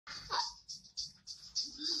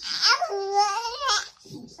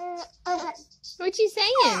What you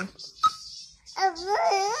saying?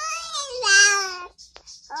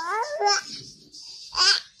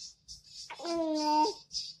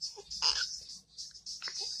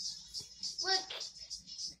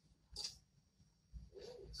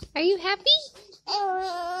 Are you happy?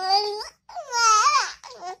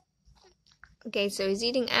 Okay, so he's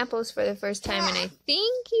eating apples for the first time, and I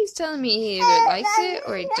think he's telling me he either likes it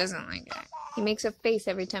or he doesn't like it. He makes a face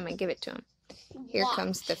every time I give it to him. Here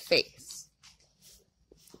comes the face.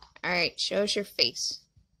 Alright, show us your face.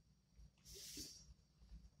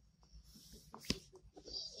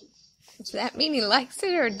 Does that mean he likes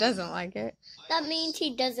it or doesn't like it? That means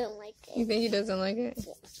he doesn't like it. You think he doesn't like it?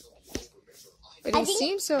 But he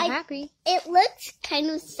seems so happy. It looks kind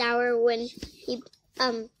of sour when he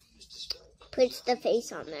puts the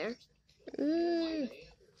face on there. Ooh.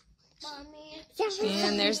 Mommy,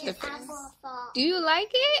 and there's the face. Do you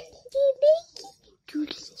like it?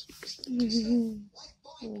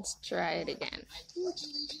 Let's try it again.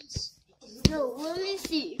 No, let me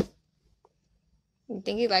see. You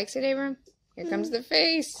think he likes it, Abram? Here comes the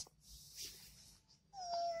face.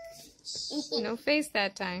 No face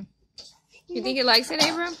that time. You think he likes it,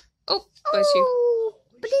 Abram? Oh, bless you.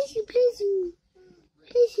 Bless you, bless you.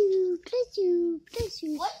 Bless you, bless you, bless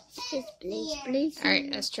you. Bless you. Alright,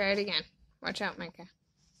 let's try it again. Watch out, Micah.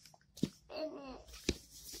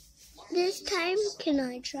 This time, can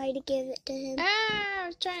I try to give it to him? I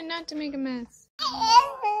was trying not to make a mess.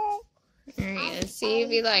 Alright, let's see if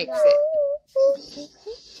he likes it.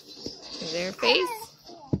 Is there a face?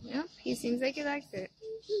 Nope, he seems like he likes it.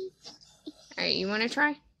 Alright, you want to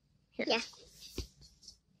try? Here. Yeah.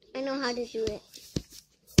 I know how to do it.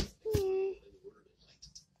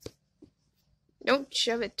 Don't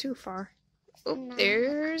shove it too far. Oh, no.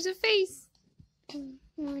 There's a face. I'm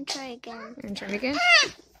going to try again. And try it again.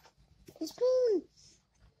 The spoon.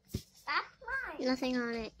 That's mine. Nothing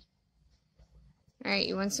on it. Alright,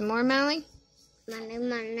 you want some more, Mally?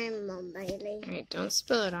 Alright, don't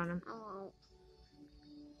spill it on him. Oh.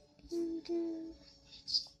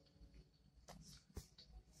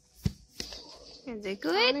 Is it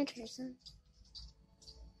good? Some.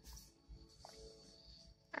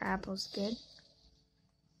 Our apple's good.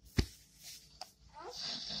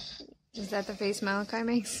 Is that the face Malachi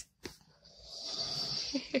makes?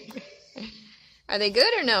 Are they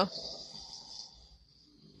good or no?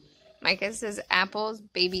 Micah says apples,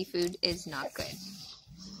 baby food is not good.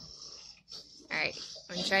 Alright,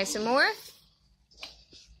 want to try some more?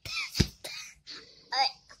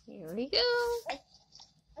 Here we go.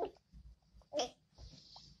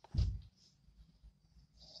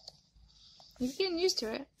 He's getting used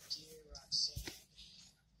to it.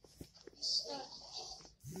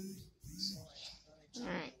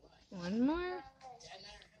 Alright, one more.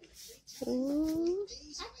 Ooh.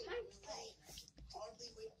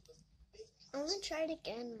 I'm gonna try it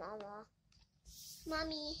again, Mama.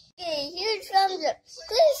 Mommy. Get huge thumbs up.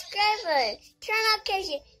 Please subscribe. Turn on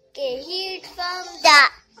notifications. Get huge thumbs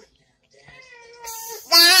up.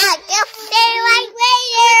 Stay